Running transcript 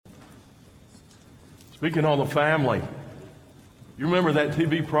Speaking of the family, you remember that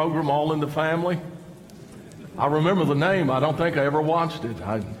TV program, All in the Family? I remember the name. I don't think I ever watched it.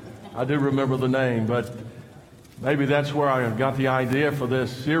 I do remember the name, but maybe that's where I got the idea for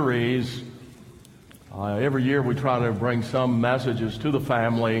this series. Every year we try to bring some messages to the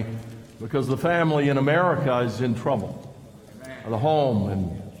family because the family in America is in trouble. The home,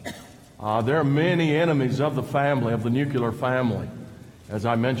 and there are many enemies of the family, of the nuclear family, as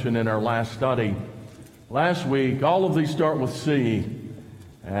I mentioned in our last study. Last week, all of these start with C,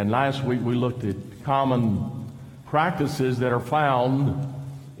 and last week we looked at common practices that are found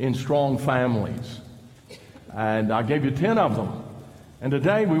in strong families. And I gave you 10 of them. And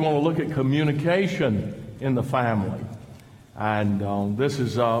today we want to look at communication in the family. And this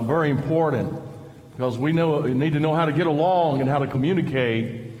is very important because we need to know how to get along and how to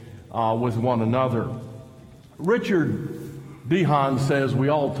communicate with one another. Richard Dehaan says we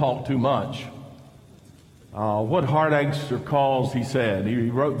all talk too much. What heartaches are caused, he said. He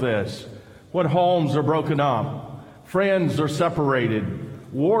wrote this. What homes are broken up. Friends are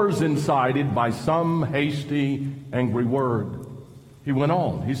separated. Wars incited by some hasty, angry word. He went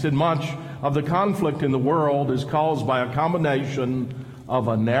on. He said, much of the conflict in the world is caused by a combination of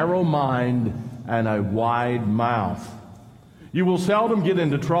a narrow mind and a wide mouth. You will seldom get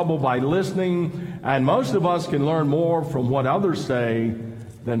into trouble by listening, and most of us can learn more from what others say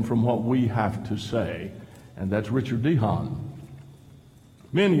than from what we have to say. And that's Richard Dehaan.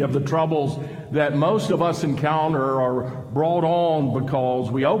 Many of the troubles that most of us encounter are brought on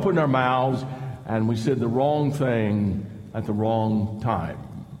because we opened our mouths and we said the wrong thing at the wrong time.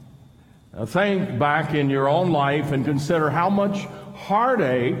 Now think back in your own life and consider how much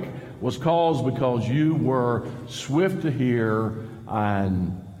heartache was caused because you were swift to hear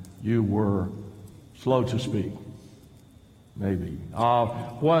and you were slow to speak. Maybe.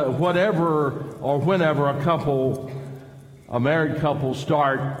 Whatever or whenever a married couple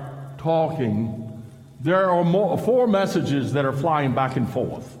start talking, there are four messages that are flying back and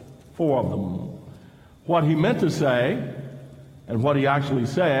forth. Four of them. What he meant to say and what he actually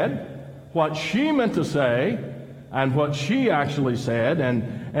said, what she meant to say and what she actually said,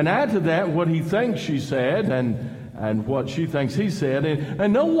 and add to that what he thinks she said and what she thinks he said.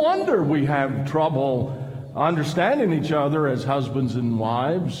 And no wonder we have trouble understanding each other as husbands and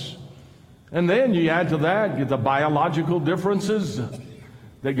wives. And then you add to that the biological differences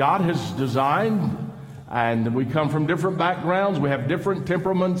that God has designed, and we come from different backgrounds, we have different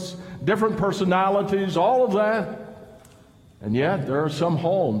temperaments, different personalities, all of that. And yet there are some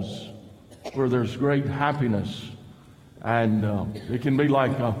homes where there's great happiness, and it can be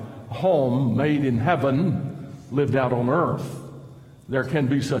like a home made in heaven lived out on earth. There can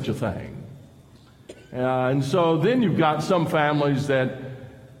be such a thing. And so then you've got some families that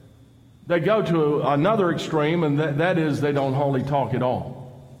they go to another extreme, and that is they don't hardly talk at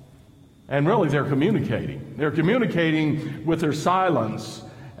all. And really they're communicating. They're communicating with their silence.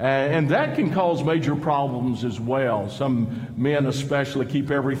 And that can cause major problems as well. Some men especially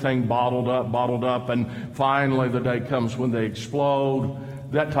keep everything bottled up, and finally the day comes when they explode,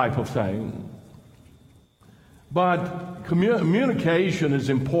 that type of thing. But communication is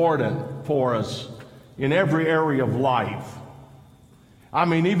important for us in every area of life. I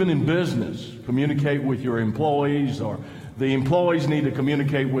mean, even in business, communicate with your employees, or the employees need to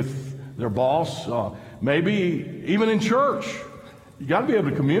communicate with their boss. Maybe even in church, you got to be able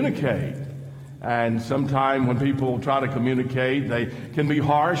to communicate. And sometimes when people try to communicate, they can be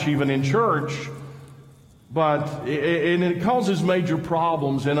harsh, even in church. But it causes major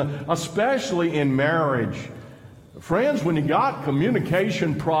problems, and especially in marriage. Friends, when you got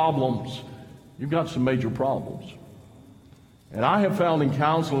communication problems, you've got some major problems. And I have found in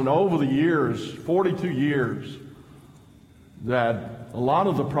counseling over the years, 42 years, that a lot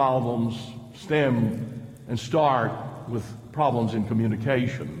of the problems stem and start with problems in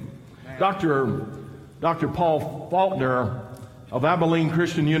communication. Dr. Paul Faulkner of Abilene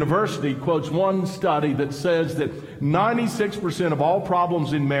Christian University quotes one study that says that 96% of all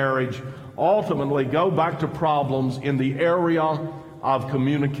problems in marriage ultimately go back to problems in the area of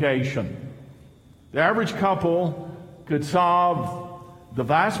communication. The average couple could solve the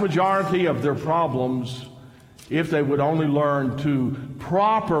vast majority of their problems if they would only learn to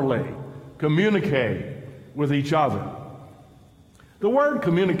properly communicate with each other. The word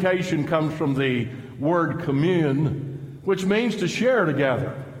communication comes from the word commune, which means to share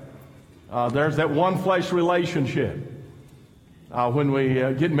together. There's that one flesh relationship when we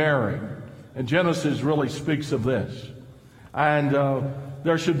get married. And Genesis really speaks of this. And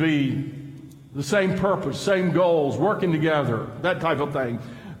there should be the same purpose, same goals, working together, that type of thing.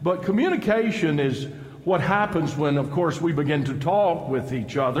 But communication is what happens when, of course, we begin to talk with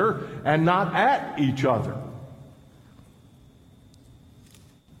each other and not at each other.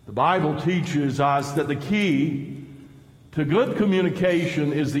 The Bible teaches us that the key to good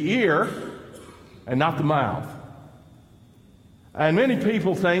communication is the ear and not the mouth. And many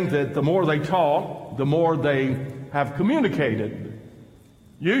people think that the more they talk, the more they have communicated.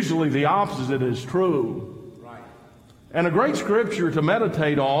 Usually the opposite is true. And a great scripture to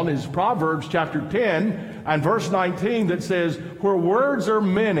meditate on is Proverbs chapter 10 and verse 19 that says, "Where words are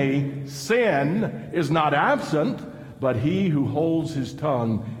many, sin is not absent, but he who holds his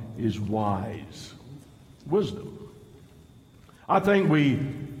tongue is wise." Wisdom. I think we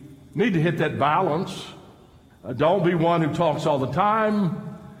need to hit that balance. Don't be one who talks all the time,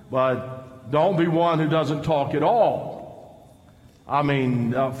 but don't be one who doesn't talk at all. I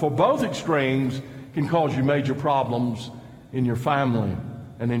mean, for both extremes can cause you major problems in your family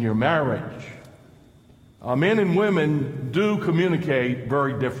and in your marriage. Men and women do communicate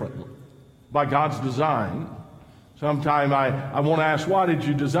very differently by God's design. Sometimes I want to ask, why did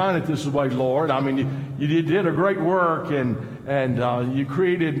you design it this way, Lord? I mean, you did a great work, and you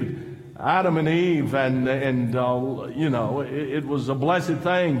created Adam and Eve, and it was a blessed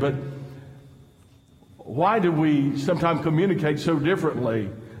thing. But why do we sometimes communicate so differently?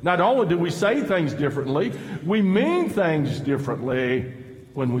 Not only do we say things differently, we mean things differently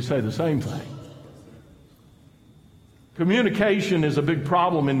when we say the same thing. Communication is a big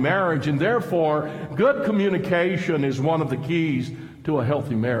problem in marriage, and therefore, good communication is one of the keys to a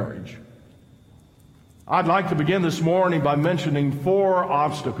healthy marriage. I'd like to begin this morning by mentioning 4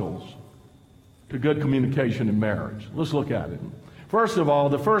 obstacles to good communication in marriage. Let's look at it. First of all,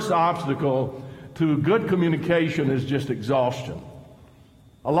 the first obstacle to good communication is just exhaustion.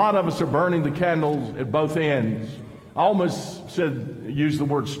 A lot of us are burning the candles at both ends. I almost use the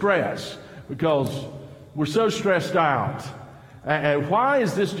word stress, because we're so stressed out. And why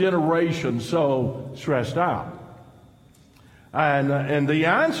is this generation so stressed out? And the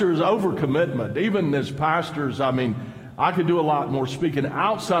answer is overcommitment. Even as pastors, I mean, I could do a lot more speaking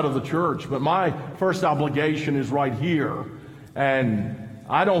outside of the church, but my first obligation is right here. And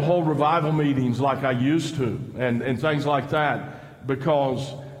I don't hold revival meetings like I used to, and things like that,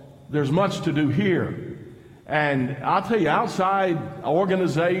 because there's much to do here. And I'll tell you, outside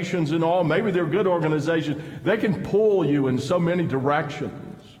organizations and all, maybe they're good organizations, they can pull you in so many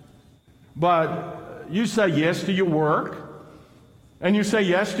directions. But you say yes to your work, and you say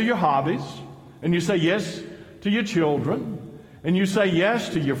yes to your hobbies, and you say yes to your children, and you say yes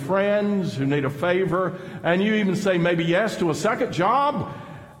to your friends who need a favor, and you even say maybe yes to a second job,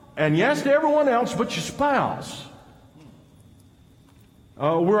 and yes to everyone else but your spouse.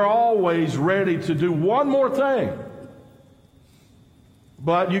 We're always ready to do one more thing.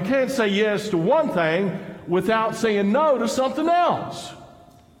 But you can't say yes to one thing without saying no to something else.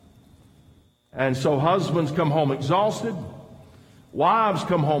 And so husbands come home exhausted. Wives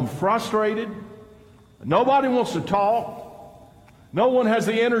come home frustrated. Nobody wants to talk. No one has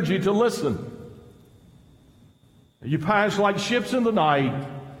the energy to listen. You pass like ships in the night,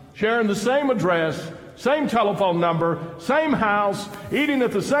 sharing the same address, same telephone number, same house, eating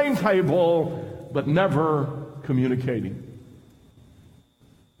at the same table, but never communicating.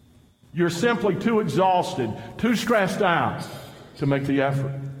 You're simply too exhausted, too stressed out to make the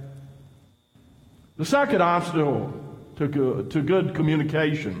effort. The second obstacle to good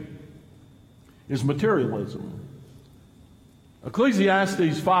communication is materialism.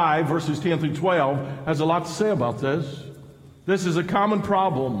 Ecclesiastes 5, verses 10 through 12, has a lot to say about this. This is a common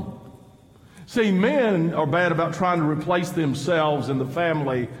problem. See, men are bad about trying to replace themselves in the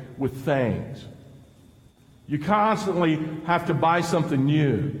family with things. You constantly have to buy something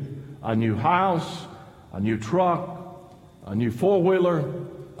new. A new house, a new truck, a new four-wheeler,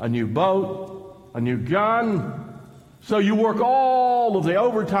 a new boat, a new gun. So you work all of the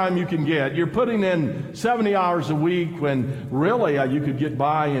overtime you can get. You're putting in 70 hours a week when really you could get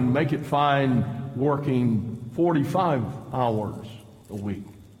by and make it fine working 45 hours a week.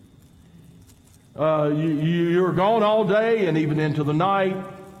 You're gone all day and even into the night.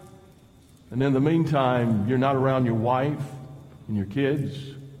 And in the meantime, you're not around your wife and your kids.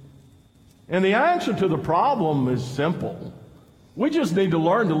 And the answer to the problem is simple. We just need to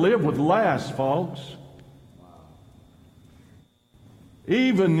learn to live with less, folks.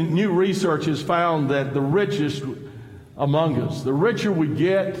 Even new research has found that the richest among us, the richer we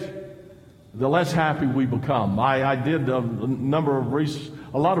get, the less happy we become. I did a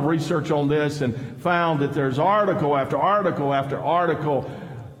lot of research on this and found that there's article after article after article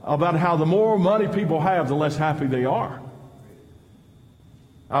about how the more money people have, the less happy they are.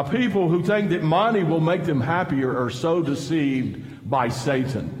 People who think that money will make them happier are so deceived by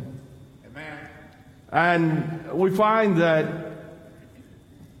Satan. Amen. And we find that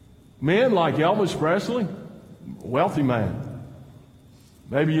men like Elvis Presley, wealthy man,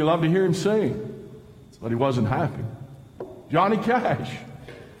 maybe you love to hear him sing, but he wasn't happy. Johnny Cash.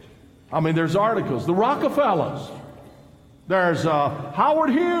 There's articles. The Rockefellers. There's Howard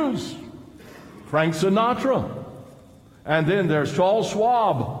Hughes, Frank Sinatra. And then there's Charles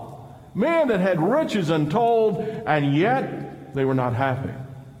Schwab. Men that had riches untold, and yet they were not happy.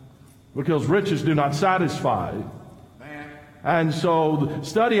 Because riches do not satisfy. And so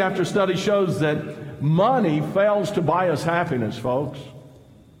study after study shows that money fails to buy us happiness, folks.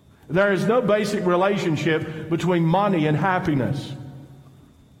 There is no basic relationship between money and happiness.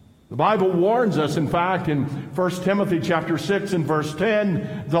 The Bible warns us, in fact, in 1 Timothy chapter 6 and verse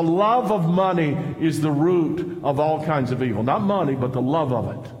 10, the love of money is the root of all kinds of evil. Not money, but the love of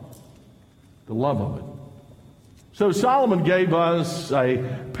it. The love of it. So Solomon gave us a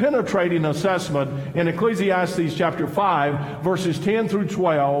penetrating assessment in Ecclesiastes chapter 5, verses 10 through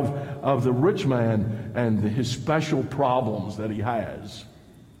 12, of the rich man and his special problems that he has.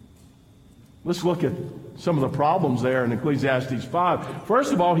 Let's look at some of the problems there in Ecclesiastes 5.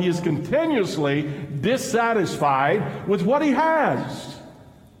 First of all, he is continuously dissatisfied with what he has.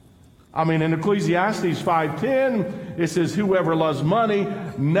 In Ecclesiastes 5:10, it says, whoever loves money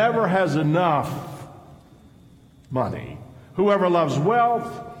never has enough money. Whoever loves wealth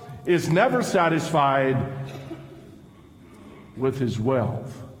is never satisfied with his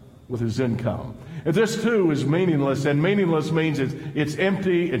wealth, with his income. And this too is meaningless, and meaningless means it's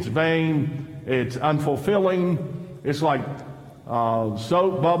empty, it's vain, it's unfulfilling. It's like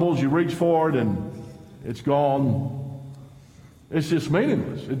soap bubbles. You reach for it and it's gone. It's just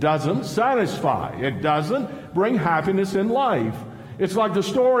meaningless. It doesn't satisfy. It doesn't bring happiness in life. It's like the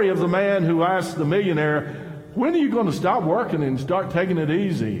story of the man who asked the millionaire, when are you going to stop working and start taking it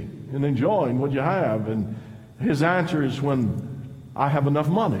easy and enjoying what you have? And his answer is, when I have enough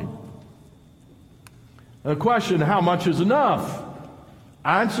money. The question, how much is enough?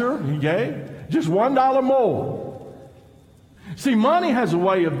 Answer he gave, just $1 more. See, money has a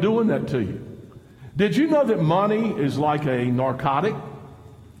way of doing that to you. Did you know that money is like a narcotic?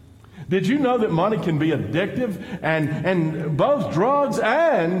 Did you know that money can be addictive? And both drugs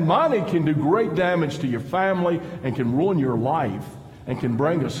and money can do great damage to your family and can ruin your life and can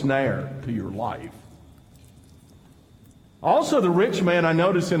bring a snare to your life. Also, the rich man, I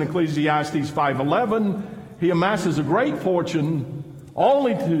notice in Ecclesiastes 5:11, he amasses a great fortune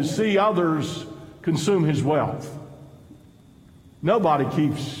only to see others consume his wealth. Nobody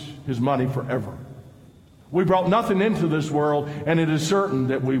keeps his money forever. We brought nothing into this world, and it is certain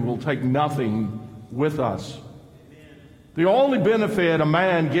that we will take nothing with us. The only benefit a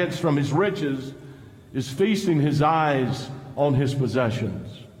man gets from his riches is feasting his eyes on his possessions.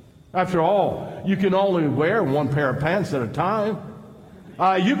 After all, you can only wear one pair of pants at a time.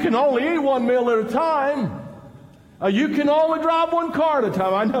 You can only eat one meal at a time. You can only drive one car at a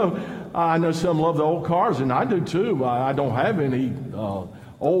time. I know some love the old cars, and I do too. I don't have any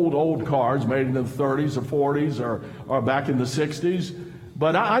old cars made in the 30s or 40s or back in the 60s.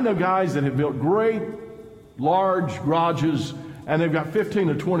 But I know guys that have built great, large garages, and they've got 15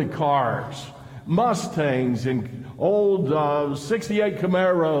 to 20 cars, Mustangs and old 68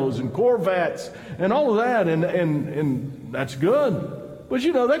 Camaros and Corvettes and all of that, and that's good. But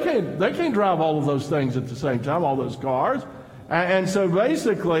you know, they can't drive all of those things at the same time, all those cars. And so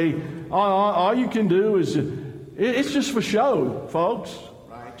basically, all you can do is, it's just for show, folks.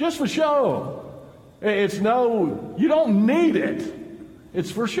 Right. Just for show. You don't need it.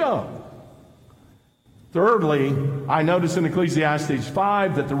 It's for show. Thirdly, I notice in Ecclesiastes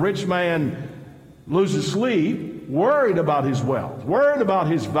 5 that the rich man loses sleep, worried about his wealth, worried about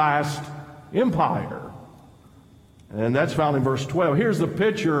his vast empire. And that's found in verse 12. Here's the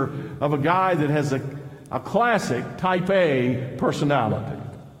picture of a guy that has a classic type A personality.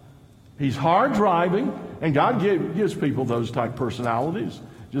 He's hard driving, and God gives people those type personalities,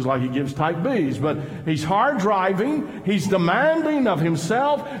 just like he gives type Bs. But he's hard driving, he's demanding of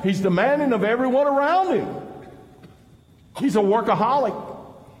himself, he's demanding of everyone around him. He's a workaholic.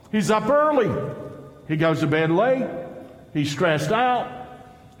 He's up early. He goes to bed late. He's stressed out.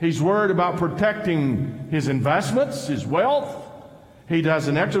 He's worried about protecting his investments, his wealth. He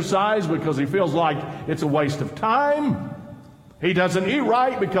doesn't exercise because he feels like it's a waste of time. He doesn't eat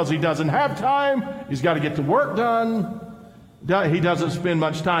right because he doesn't have time. He's got to get the work done. He doesn't spend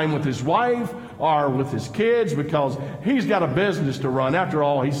much time with his wife or with his kids because he's got a business to run. After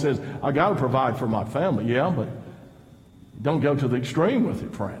all, he says, I got to provide for my family. Yeah, but Don't go to the extreme with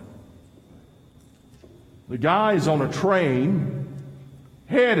it, friend. The guy is on a train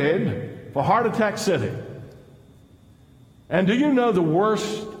headed for Heart Attack City. And do you know the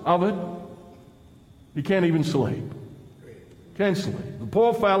worst of it? He can't even sleep. Can't sleep. The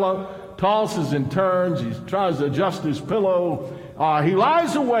poor fellow tosses and turns. He tries to adjust his pillow. He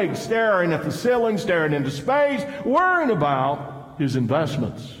lies awake staring at the ceiling, staring into space, worrying about his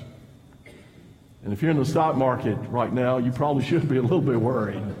investments. And if you're in the stock market right now, you probably should be a little bit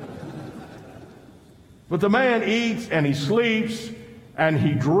worried. But the man eats and he sleeps and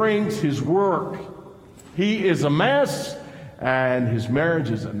he drinks his work. He is a mess and his marriage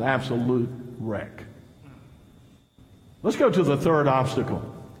is an absolute wreck. Let's go to the third obstacle.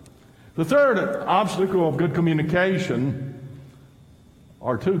 The third obstacle of good communication,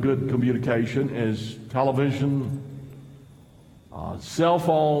 or to good communication, is television, cell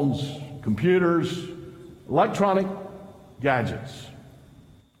phones, computers, electronic gadgets.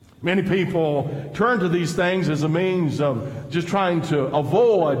 Many people turn to these things as a means of just trying to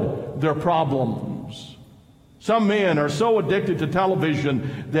avoid their problems. Some men are so addicted to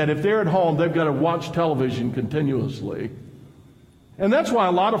television that if they're at home, they've got to watch television continuously. And that's why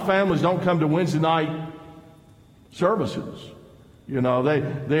a lot of families don't come to Wednesday night services. You know,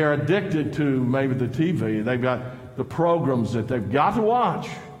 they are addicted to maybe the TV. They've got the programs that they've got to watch.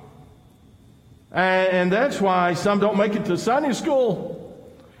 And that's why some don't make it to Sunday school.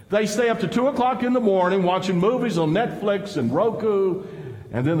 They stay up to 2 o'clock in the morning watching movies on Netflix and Roku.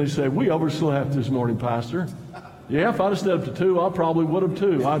 And then they say, we overslept this morning, Pastor. Yeah, if I'd have stayed up to 2, I probably would have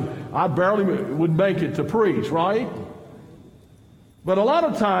too. I barely would make it to preach, right? But a lot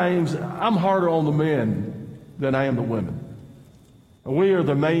of times, I'm harder on the men than I am the women. We are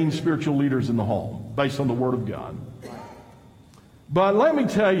the main spiritual leaders in the home, based on the Word of God. But let me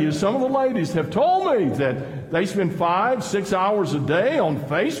tell you, some of the ladies have told me that they spend 5-6 hours a day on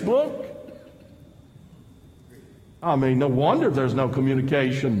Facebook. I mean, no wonder there's no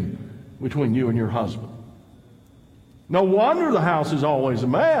communication between you and your husband. No wonder the house is always a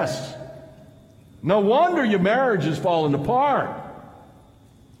mess. No wonder your marriage is falling apart.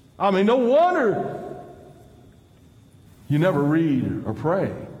 I mean, no wonder you never read or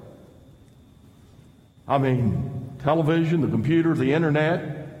pray. I mean, television, the computer, the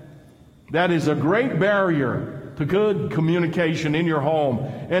internet, that is a great barrier to good communication in your home.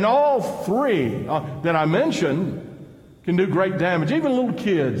 And all three that I mentioned can do great damage. Even little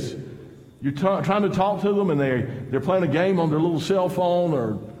kids, you're trying to talk to them and they're playing a game on their little cell phone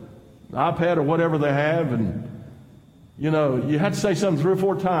or iPad or whatever they have, and you know, you have to say something 3 or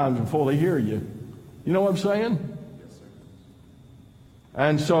 4 times before they hear you. You know what I'm saying? Yes, sir.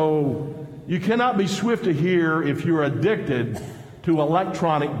 And so you cannot be swift to hear if you're addicted to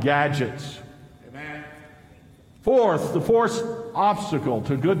electronic gadgets. Amen. Fourth, the fourth obstacle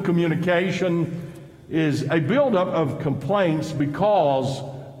to good communication is a buildup of complaints because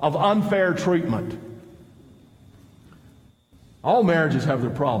of unfair treatment. All marriages have their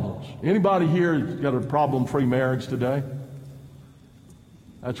problems. Anybody here got a problem-free marriage today?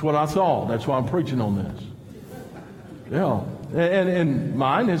 That's what I thought. That's why I'm preaching on this. Yeah. And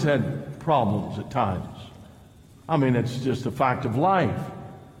mine has had problems at times. I mean, it's just a fact of life.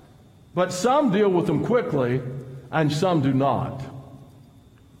 But some deal with them quickly, and some do not.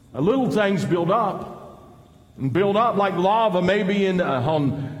 Little things build up, and build up like lava maybe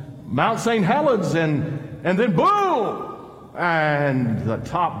on Mount St. Helens, and then boom! And the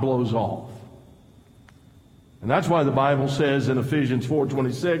top blows off. And that's why the Bible says in Ephesians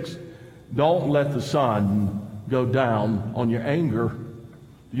 4:26, don't let the sun go down on your anger.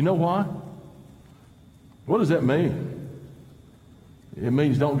 Do you know why? What does that mean? It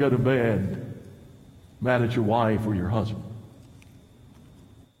means don't go to bed mad at your wife or your husband.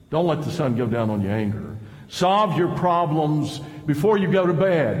 Don't let the sun go down on your anger. Solve your problems before you go to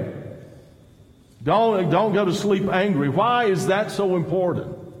bed. Don't go to sleep angry. Why is that so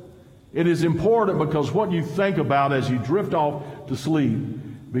important? It is important because what you think about as you drift off to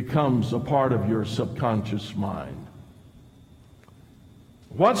sleep becomes a part of your subconscious mind.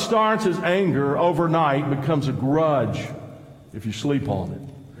 What starts as anger overnight becomes a grudge if you sleep on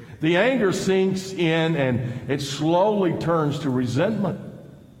it. The anger sinks in and it slowly turns to resentment.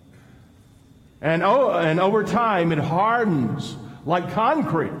 And over time it hardens like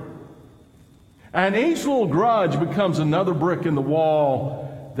concrete. And each little grudge becomes another brick in the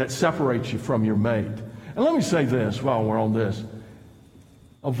wall that separates you from your mate. And let me say this while we're on this.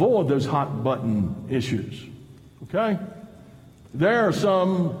 Avoid those hot button issues. Okay? There are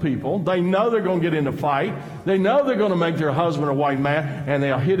some people, they know they're going to get in a fight. They know they're going to make their husband or wife mad, and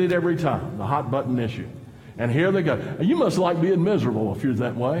they'll hit it every time, the hot button issue. And here they go. You must like being miserable if you're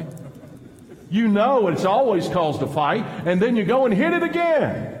that way. You know it's always caused a fight, and then you go and hit it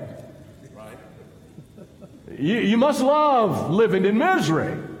again. You must love living in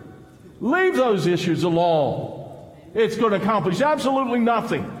misery. Leave those issues alone. It's going to accomplish absolutely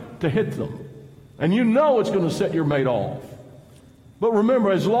nothing to hit them. And you know it's going to set your mate off. But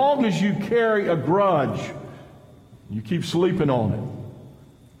remember, as long as you carry a grudge, you keep sleeping on it,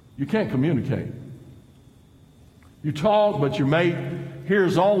 you can't communicate. You talk, but your mate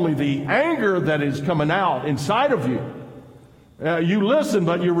hears only the anger that is coming out inside of you. You listen,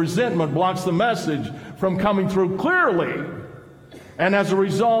 but your resentment blocks the message from coming through clearly. And as a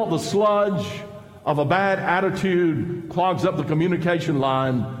result, the sludge of a bad attitude clogs up the communication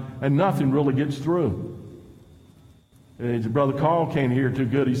line, and nothing really gets through. Brother Carl can't hear too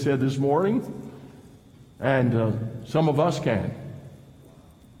good, he said this morning, and some of us can.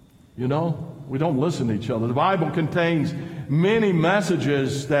 You know, we don't listen to each other. The Bible contains many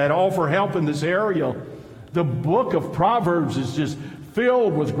messages that offer help in this area. The book of Proverbs is just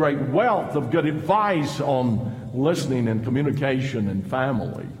filled with great wealth of good advice on listening and communication and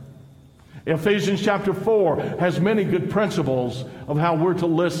family. Ephesians chapter 4 has many good principles of how we're to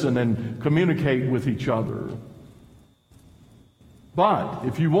listen and communicate with each other. But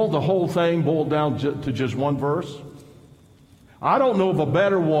if you want the whole thing boiled down to just one verse, I don't know of a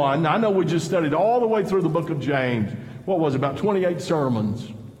better one. I know we just studied all the way through the book of James. What was it, about 28 sermons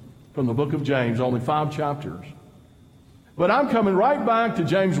from the book of James, only 5 chapters. But I'm coming right back to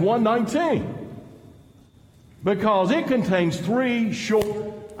James 1:19 because it contains 3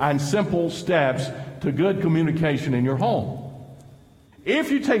 short and simple steps to good communication in your home.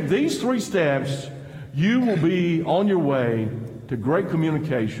 If you take these 3 steps, you will be on your way to great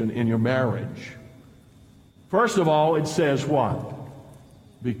communication in your marriage. First of all, it says what?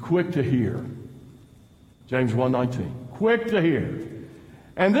 Be quick to hear. James 1:19. Quick to hear.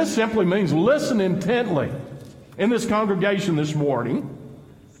 And this simply means listen intently. In this congregation this morning,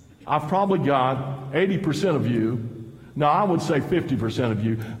 I've probably got 80% of you, no, I would say 50% of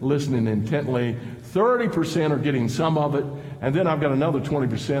you listening intently. 30% are getting some of it. And then I've got another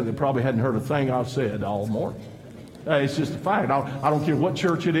 20% that probably hadn't heard a thing I've said all morning. It's just a fact. I don't care what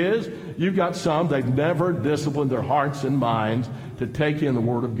church it is. You've got some, they've never disciplined their hearts and minds to take in the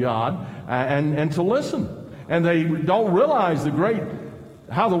Word of God and to listen. And they don't realize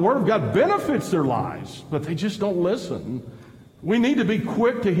how the Word of God benefits their lives, but they just don't listen. We need to be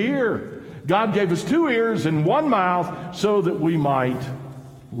quick to hear. God gave us 2 ears and 1 mouth so that we might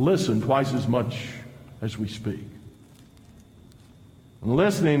listen twice as much as we speak. And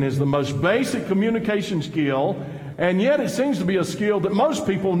listening is the most basic communication skill, and yet it seems to be a skill that most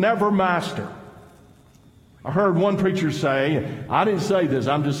people never master. I heard one preacher say, I didn't say this,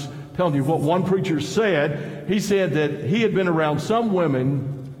 I'm just telling you what one preacher said. He said that he had been around some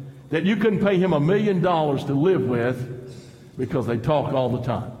women that you couldn't pay him $1 million to live with because they talk all the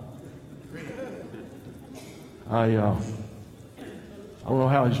time. I don't know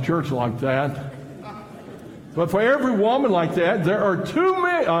how his church like that. But for every woman like that, there are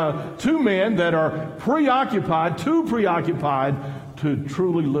two men that are too preoccupied to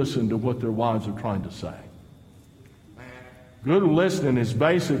truly listen to what their wives are trying to say. Good listening is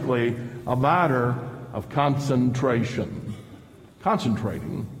basically a matter of concentration.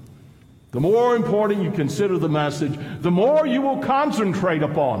 Concentrating. The more important you consider the message, the more you will concentrate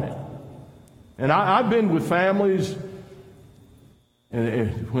upon it. And I've been with families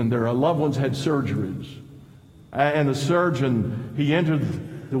when their loved ones had surgeries. And the surgeon, he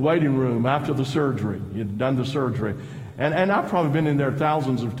entered the waiting room after the surgery. He had done the surgery. And I've probably been in there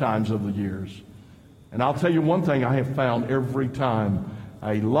thousands of times over the years. And I'll tell you one thing I have found every time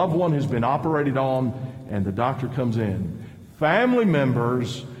a loved one has been operated on and the doctor comes in. Family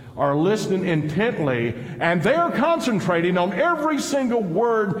members are listening intently and they're concentrating on every single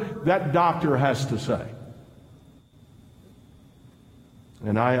word that doctor has to say.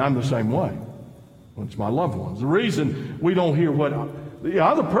 And I'm the same way. When it's my loved ones. The reason we don't hear what the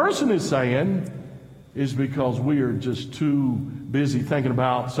other person is saying is because we are just too busy thinking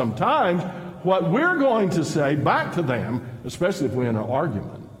about sometimes what we're going to say back to them, especially if we're in an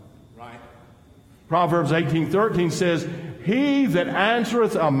argument. Right. Proverbs 18:13 says, "He that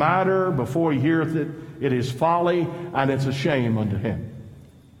answereth a matter before he heareth it, it is folly, and it's a shame unto him."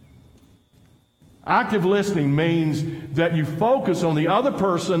 Active listening means that you focus on the other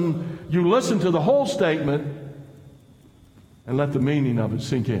person, you listen to the whole statement, and let the meaning of it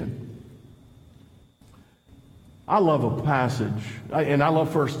sink in. I love a passage, and I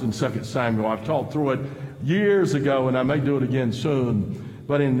love 1 and 2 Samuel. I've taught through it years ago, and I may do it again soon.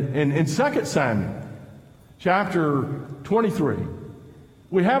 But in 2 Samuel, chapter 23.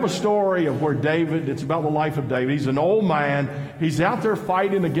 We have a story of where David, it's about the life of David. He's an old man. He's out there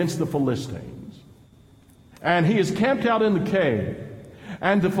fighting against the Philistines. And he is camped out in the cave.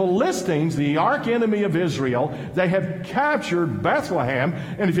 And the Philistines, the arch enemy of Israel, they have captured Bethlehem.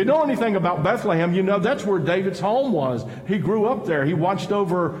 And if you know anything about Bethlehem, you know that's where David's home was. He grew up there. He watched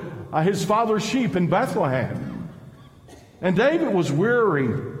over his father's sheep in Bethlehem. And David was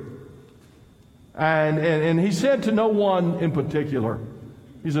weary. And he said to no one in particular,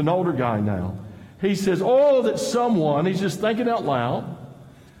 he's an older guy now. He says, oh, that someone, he's just thinking out loud,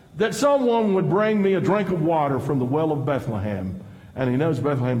 that someone would bring me a drink of water from the well of Bethlehem. And he knows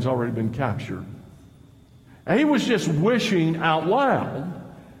Bethlehem's already been captured. And he was just wishing out loud.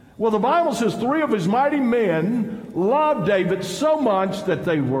 Well, the Bible says 3 of his mighty men loved David so much that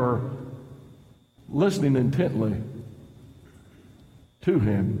they were listening intently to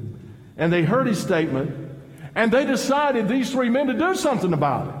him. And they heard his statement, and they decided, these 3 men, to do something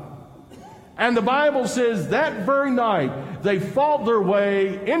about it. And the Bible says that very night, they fought their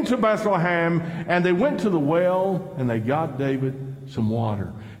way into Bethlehem, and they went to the well, and they got David some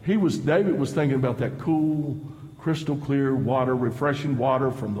water. David was thinking about that cool, crystal clear water, refreshing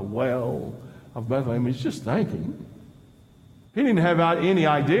water from the well of Bethlehem. He's just thinking. He didn't have any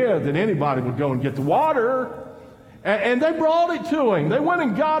idea that anybody would go and get the water. And they brought it to him. They went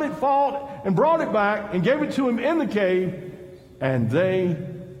and got it, fought, and brought it back and gave it to him in the cave. And they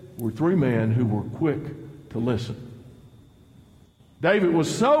were 3 men who were quick to listen. David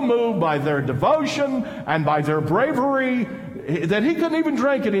was so moved by their devotion and by their bravery that he couldn't even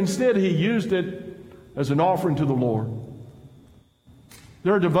drink it. Instead, he used it as an offering to the Lord.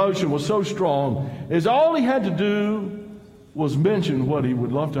 Their devotion was so strong, as all he had to do was mention what he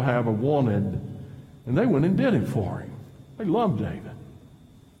would love to have or wanted, and they went and did it for him. They loved David.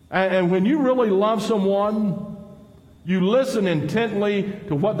 And when you really love someone, you listen intently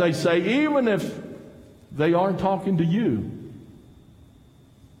to what they say, even if they aren't talking to you.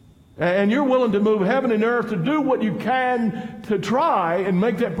 And you're willing to move heaven and earth to do what you can to try and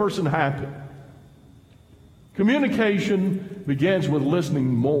make that person happy. Communication begins with listening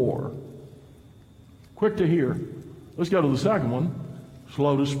more. Quick to hear. Let's go to the second one.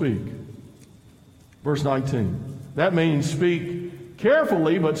 Slow to speak. Verse 19. That means speak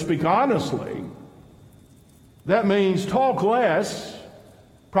carefully, but speak honestly. That means talk less.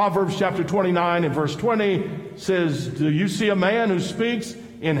 Proverbs chapter 29 and verse 20 says, do you see a man who speaks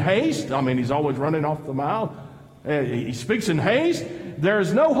in haste? I mean, he's always running off the mouth. He speaks in haste. There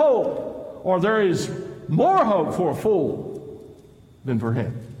is no hope, or there is more hope for a fool than for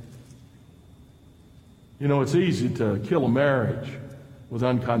him. You know, it's easy to kill a marriage with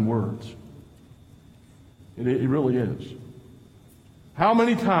unkind words. It really is. How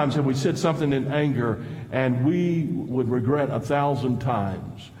many times have we said something in anger and we would regret 1,000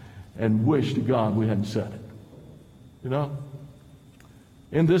 times and wish to God we hadn't said it? You know?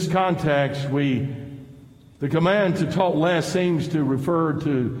 In this context, the command to talk less seems to refer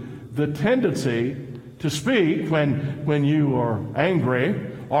to the tendency to speak when you are angry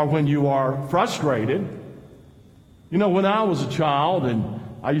or when you are frustrated. You know, when I was a child, and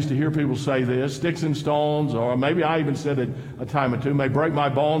I used to hear people say this, sticks and stones, or maybe I even said it a time or two, may break my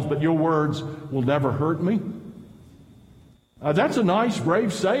bones, but your words will never hurt me. That's a nice,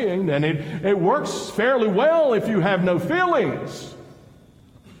 brave saying, and it works fairly well if you have no feelings.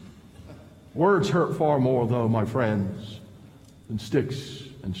 Words hurt far more, though, my friends, than sticks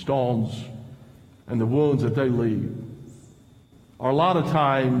and stones and the wounds that they leave, or a lot of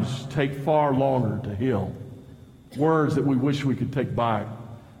times take far longer to heal. Words that we wish we could take back.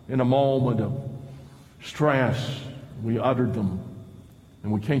 In a moment of stress, we uttered them, and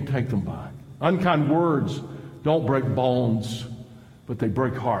we can't take them back. Unkind words don't break bones, but they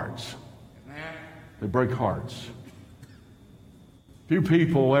break hearts. They break hearts. Few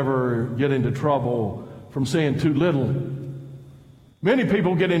people ever get into trouble from saying too little. Many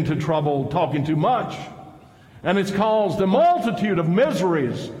people get into trouble talking too much, and it's caused a multitude of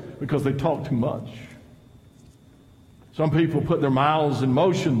miseries because they talk too much. Some people put their mouths in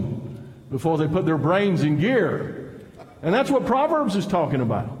motion before they put their brains in gear. And that's what Proverbs is talking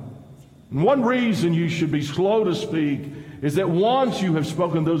about. And one reason you should be slow to speak is that once you have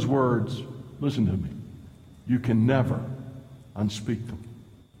spoken those words, listen to me, you can never unspeak them.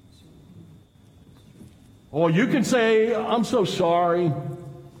 Or you can say, I'm so sorry,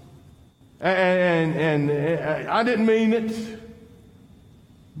 and I didn't mean it,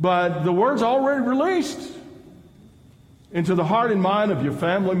 but the word's already released into the heart and mind of your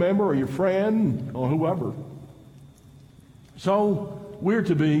family member or your friend or whoever. So we're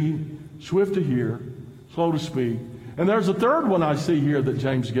to be swift to hear, Slow to speak. And there's a third one I see here that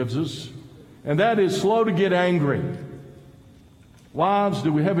James gives us, and that is slow to get angry. Wives,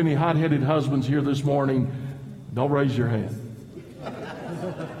 do we have any hot-headed husbands here this morning? Don't raise your hand.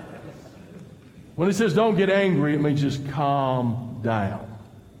 When it says don't get angry, it means just calm down.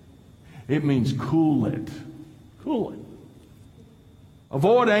 It means cool it. Cool it.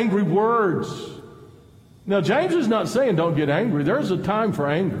 Avoid angry words. Now, James is not saying don't get angry. There's a time for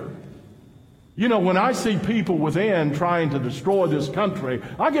anger. You know, when I see people within trying to destroy this country,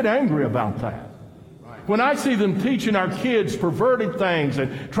 I get angry about that. When I see them teaching our kids perverted things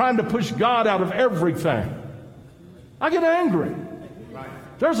and trying to push God out of everything, I get angry.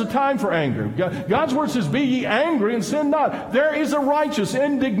 There's a time for anger. God's word says, be ye angry and sin not. There is a righteous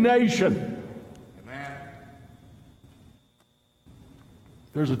indignation. Amen.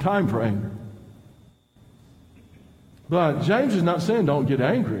 There's a time for anger. But James is not saying don't get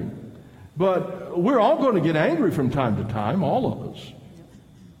angry. But we're all going to get angry from time to time, all of us.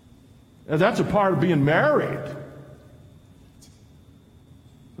 And that's a part of being married.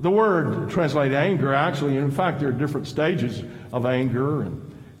 The word translated anger, actually, in fact, there are different stages of anger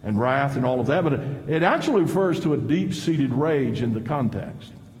and wrath and all of that, but it actually refers to a deep-seated rage in the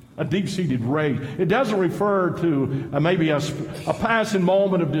context. A deep-seated rage. It doesn't refer to maybe a passing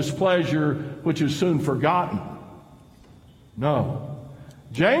moment of displeasure which is soon forgotten. No.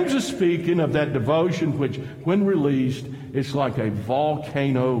 James is speaking of that devotion which, when released, it's like a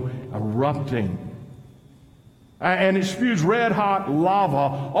volcano erupting. And it spews red-hot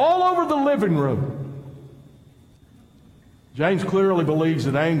lava all over the living room. James clearly believes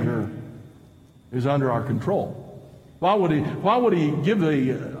that anger is under our control. Why would he give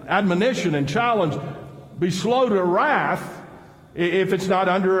the admonition and challenge, be slow to wrath, if it's not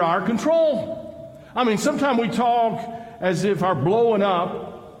under our control? I mean, sometimes we talk as if our blowing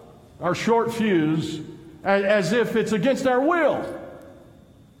up, our short fuse, as if it's against our will.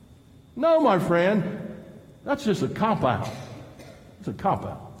 No, my friend, that's just a cop-out. It's a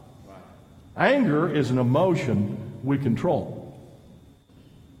cop-out. Anger is an emotion we control.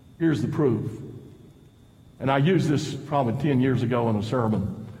 Here's the proof. And I used this probably 10 years ago in a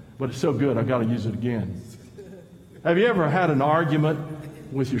sermon, but it's so good I've got to use it again. Have you ever had an argument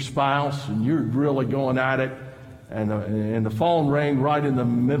with your spouse and you're really going at it, and the phone rang right in the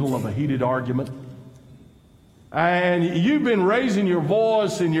middle of a heated argument? And you've been raising your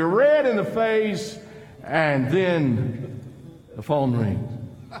voice and you're red in the face, and then the phone rings.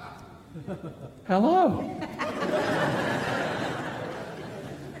 Hello.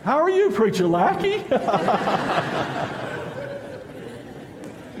 How are you, preacher lackey?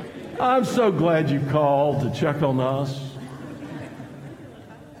 I'm so glad you called to check on us.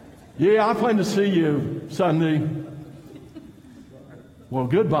 Yeah, I plan to see you Sunday. Well,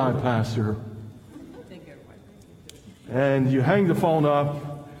 goodbye, Pastor. And you hang the phone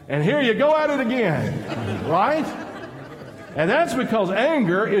up, and here you go at it again, right? And that's because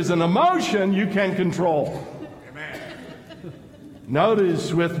anger is an emotion you can control. Amen.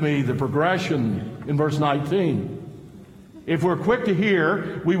 Notice with me the progression in verse 19. If we're quick to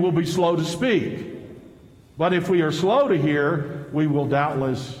hear, we will be slow to speak. But if we are slow to hear, we will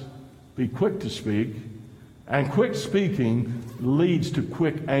doubtless be quick to speak. And quick speaking leads to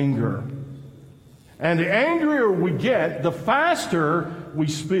quick anger. And the angrier we get, the faster we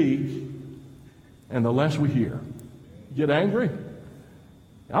speak, and the less we hear. Get angry?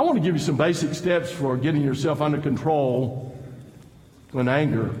 I want to give you some basic steps for getting yourself under control when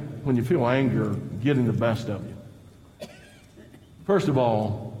you feel anger getting the best of you. First of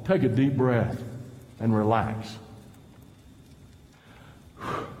all, take a deep breath and relax.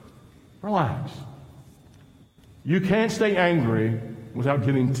 Relax. You can't stay angry without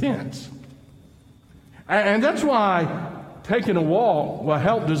getting tense. And that's why taking a walk will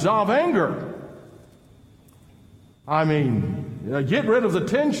help dissolve anger. I mean, get rid of the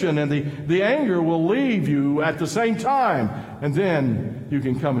tension, and the anger will leave you at the same time. And then you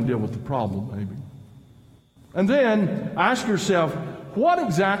can come and deal with the problem, maybe. And then ask yourself, what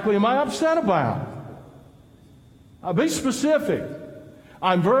exactly am I upset about? Be specific.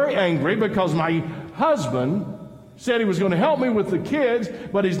 I'm very angry because my husband said he was going to help me with the kids,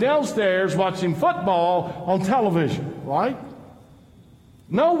 but he's downstairs watching football on television, right?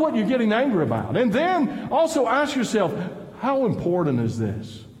 Know what you're getting angry about. And then also ask yourself, how important is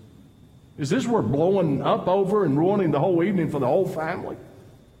this? Is this worth blowing up over and ruining the whole evening for the whole family?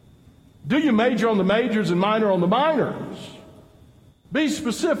 Do you major on the majors and minor on the minors? Be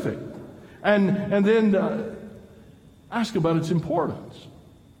specific. And then ask about its importance.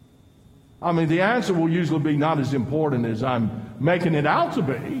 I mean, the answer will usually be not as important as I'm making it out to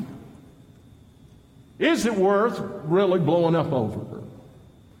be. Is it worth really blowing up over?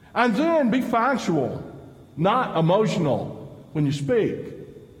 And then be factual, not emotional when you speak.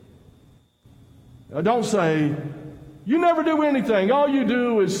 Don't say, you never do anything. All you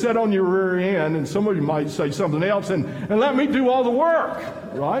do is sit on your rear end, and somebody might say something else, and let me do all the work,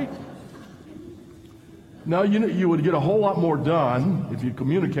 right? No, you would get a whole lot more done if you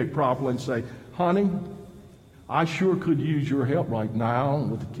communicate properly and say, honey, I sure could use your help right now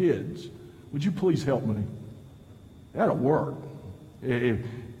with the kids. Would you please help me? That'll work.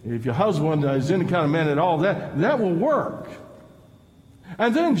 If your husband is any kind of man at all, that will work.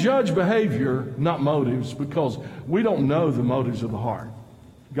 And then judge behavior, not motives, because we don't know the motives of the heart.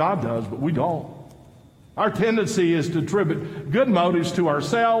 God does, but we don't. Our tendency is to attribute good motives to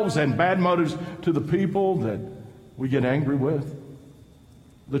ourselves and bad motives to the people that we get angry with.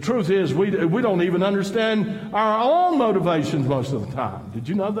 The truth is, we don't even understand our own motivations most of the time. Did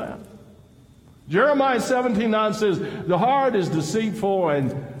you know that? Jeremiah 17:9 says, the heart is deceitful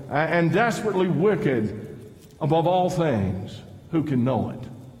and desperately wicked above all things. Who can know it?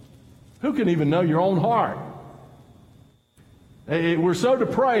 Who can even know your own heart? We're so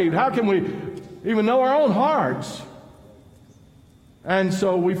depraved. How can we even know our own hearts? And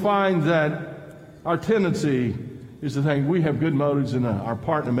so we find that our tendency is to think we have good motives and our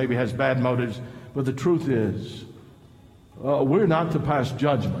partner maybe has bad motives. But the truth is, we're not to pass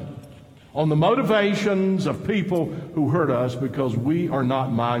judgment on the motivations of people who hurt us, because we are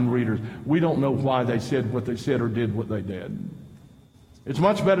not mind readers. We don't know why they said what they said or did what they did. It's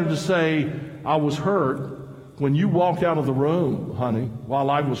much better to say, I was hurt when you walked out of the room, honey, while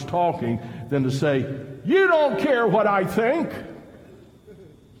I was talking, than to say, you don't care what I think.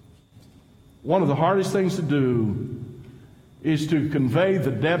 One of the hardest things to do is to convey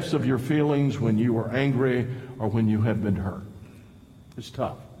the depths of your feelings when you are angry or when you have been hurt. It's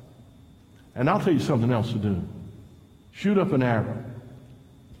tough. And I'll tell you something else to do. Shoot up an arrow.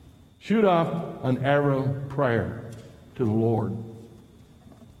 Shoot up an arrow prayer to the Lord.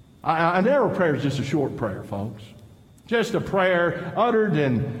 An arrow prayer is just a short prayer, folks. Just a prayer uttered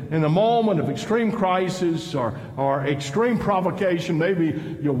in a moment of extreme crisis or extreme provocation.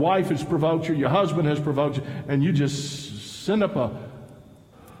 Maybe your wife has provoked you, your husband has provoked you, and you just send up a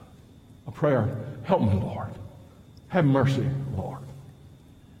prayer. Help me, Lord. Have mercy, Lord.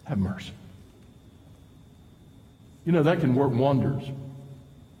 Have mercy. You know, that can work wonders.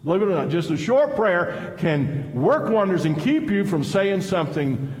 Believe it or not, just a short prayer can work wonders and keep you from saying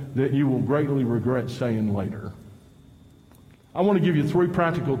something that you will greatly regret saying later. I want to give you 3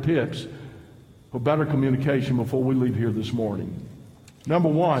 practical tips for better communication before we leave here this morning. Number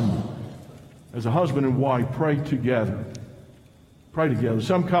 1, as a husband and wife, pray together. Pray together.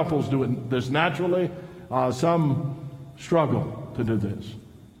 Some couples do this naturally. Some struggle to do this.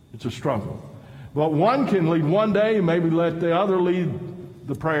 It's a struggle. But one can lead one day, maybe let the other lead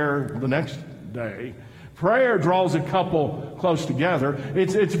the prayer the next day. Prayer draws a couple close together.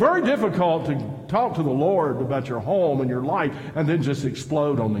 It's very difficult to talk to the Lord about your home and your life and then just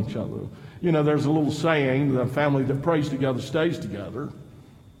explode on each other. You know, there's a little saying, the family that prays together stays together.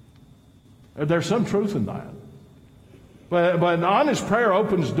 There's some truth in that. But honest prayer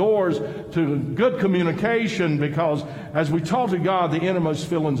opens doors to good communication, because as we talk to God, the innermost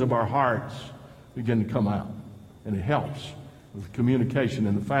feelings of our hearts begin to come out. And it helps with communication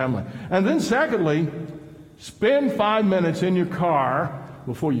in the family. And then secondly, spend 5 minutes in your car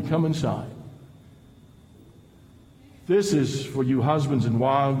before you come inside. This is for you husbands and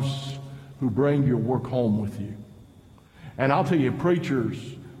wives who bring your work home with you. And I'll tell you, preachers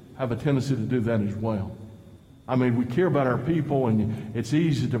have a tendency to do that as well. I mean, we care about our people, and it's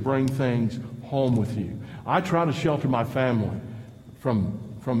easy to bring things home with you. I try to shelter my family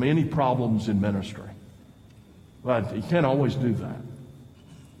from any problems in ministry. But you can't always do that.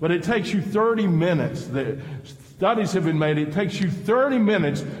 But it takes you 30 minutes. The studies have been made. It takes you 30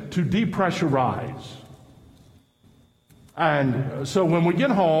 minutes to depressurize. And so when we get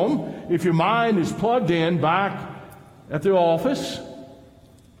home, if your mind is plugged in back at the office,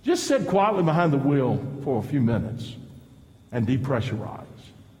 just sit quietly behind the wheel for a few minutes and depressurize.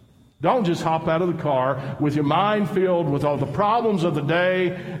 Don't just hop out of the car with your mind filled with all the problems of the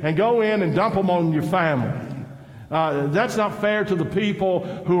day and go in and dump them on your family. That's not fair to the people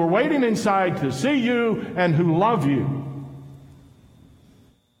who are waiting inside to see you and who love you.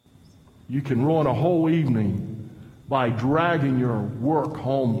 You can ruin a whole evening by dragging your work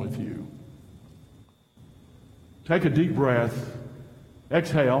home with you. Take a deep breath,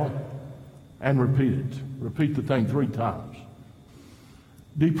 exhale, and repeat it. Repeat the thing 3 times.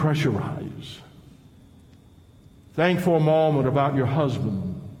 Depressurize. Think for a moment about your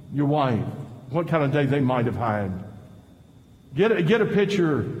husband, your wife, what kind of day they might have had. Get a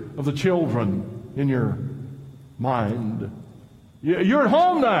picture of the children in your mind. You're at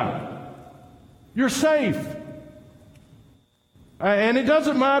home now. You're safe. And it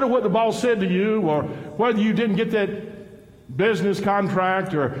doesn't matter what the boss said to you, or whether you didn't get that business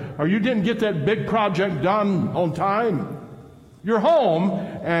contract, or you didn't get that big project done on time. You're home,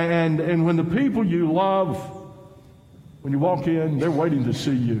 and when the people you love, when you walk in, they're waiting to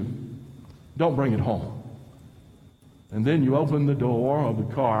see you. Don't bring it home. And then you open the door of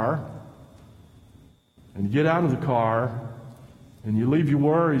the car, and you get out of the car, and you leave your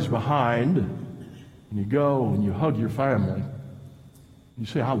worries behind, and you go and you hug your family. You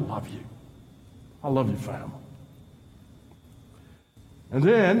say, I love you. I love your family. And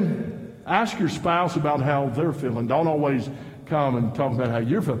then ask your spouse about how they're feeling. Don't always come and talk about how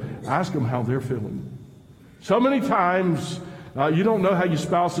you're feeling. Ask them how they're feeling. So many times you don't know how your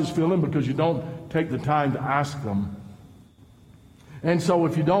spouse is feeling because you don't take the time to ask them. And so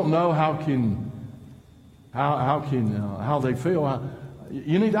if you don't know how they feel,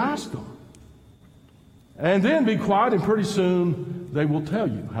 you need to ask them. And then be quiet, and pretty soon they will tell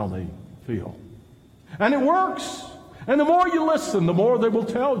you how they feel. And it works. And the more you listen, the more they will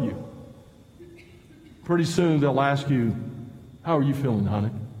tell you. Pretty soon they'll ask you, how are you feeling,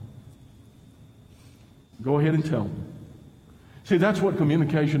 honey? Go ahead and tell them. See, that's what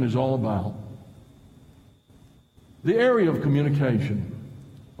communication is all about. The area of communication.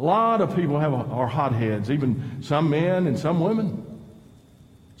 A lot of people are hotheads, even some men and some women.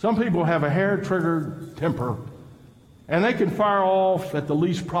 Some people have a hair-triggered temper, and they can fire off at the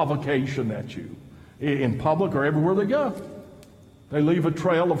least provocation at you in public or everywhere they go. They leave a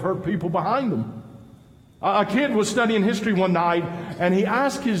trail of hurt people behind them. A kid was studying history one night, and he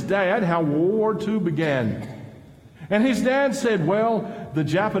asked his dad how World War II began. And his dad said, well, the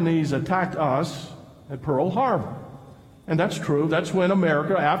Japanese attacked us at Pearl Harbor. And that's true. That's when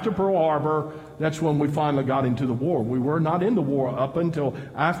America, after Pearl Harbor, that's when we finally got into the war. We were not in the war up until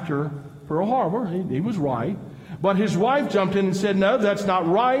after Pearl Harbor. He was right. But his wife jumped in and said, no, that's not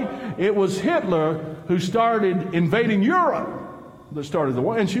right. It was Hitler who started invading Europe that started the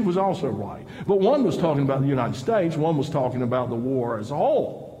war. And she was also right. But one was talking about the United States. One was talking about the war as a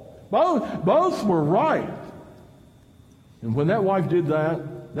whole. Both were right. And when that wife did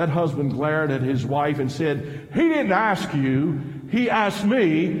that, that husband glared at his wife and said, he didn't ask you, he asked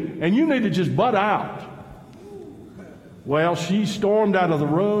me, and you need to just butt out. Well, she stormed out of the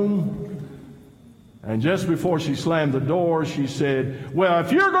room, and just before she slammed the door, she said, well,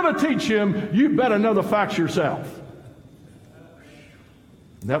 if you're going to teach him, you better know the facts yourself.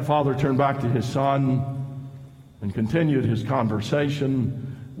 That father turned back to his son and continued his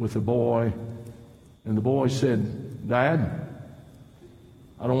conversation with the boy, and the boy said, Dad,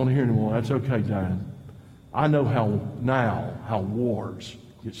 I don't want to hear anymore. That's okay, Dad. I know how wars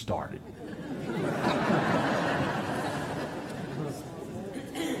get started.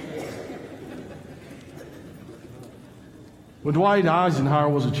 When Dwight Eisenhower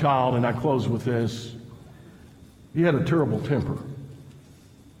was a child, and I close with this, he had a terrible temper.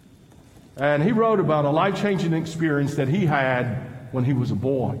 And he wrote about a life-changing experience that he had when he was a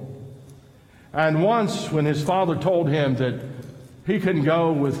boy. And once when his father told him that he couldn't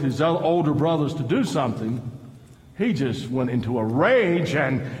go with his older brothers to do something, he just went into a rage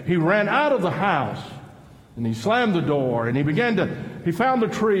and he ran out of the house and he slammed the door and he found a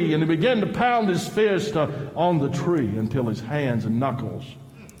tree and he began to pound his fist on the tree until his hands and knuckles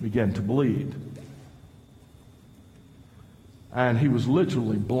began to bleed. And he was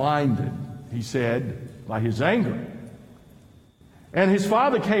literally blinded, he said, by his anger. And his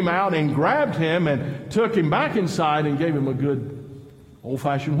father came out and grabbed him and took him back inside and gave him a good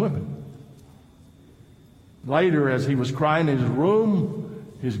old-fashioned whipping. Later, as he was crying in his room,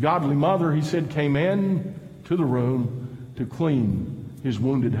 his godly mother, he said, came in to the room to clean his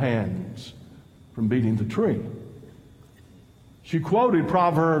wounded hands from beating the tree. She quoted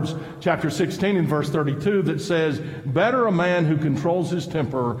Proverbs chapter 16 and verse 32 that says, better a man who controls his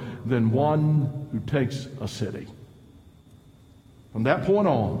temper than one who takes a city. From that point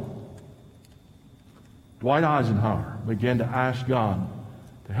on, Dwight Eisenhower began to ask God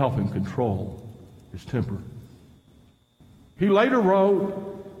to help him control his temper. He later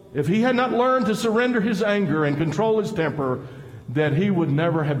wrote, if he had not learned to surrender his anger and control his temper, that he would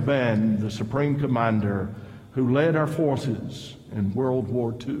never have been the supreme commander who led our forces in World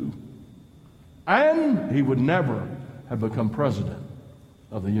War II. And he would never have become president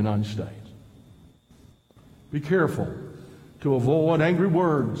of the United States. Be careful to avoid angry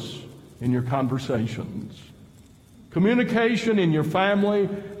words in your conversations. Communication in your family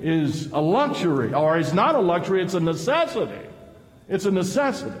is a luxury, or it's not a luxury, it's a necessity. It's a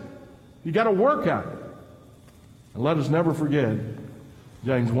necessity. You got to work at it. And let us never forget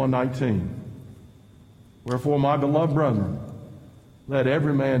James 1:19. Wherefore, my beloved brethren, let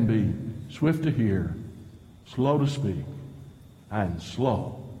every man be swift to hear, slow to speak, and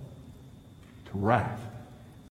slow to wrath.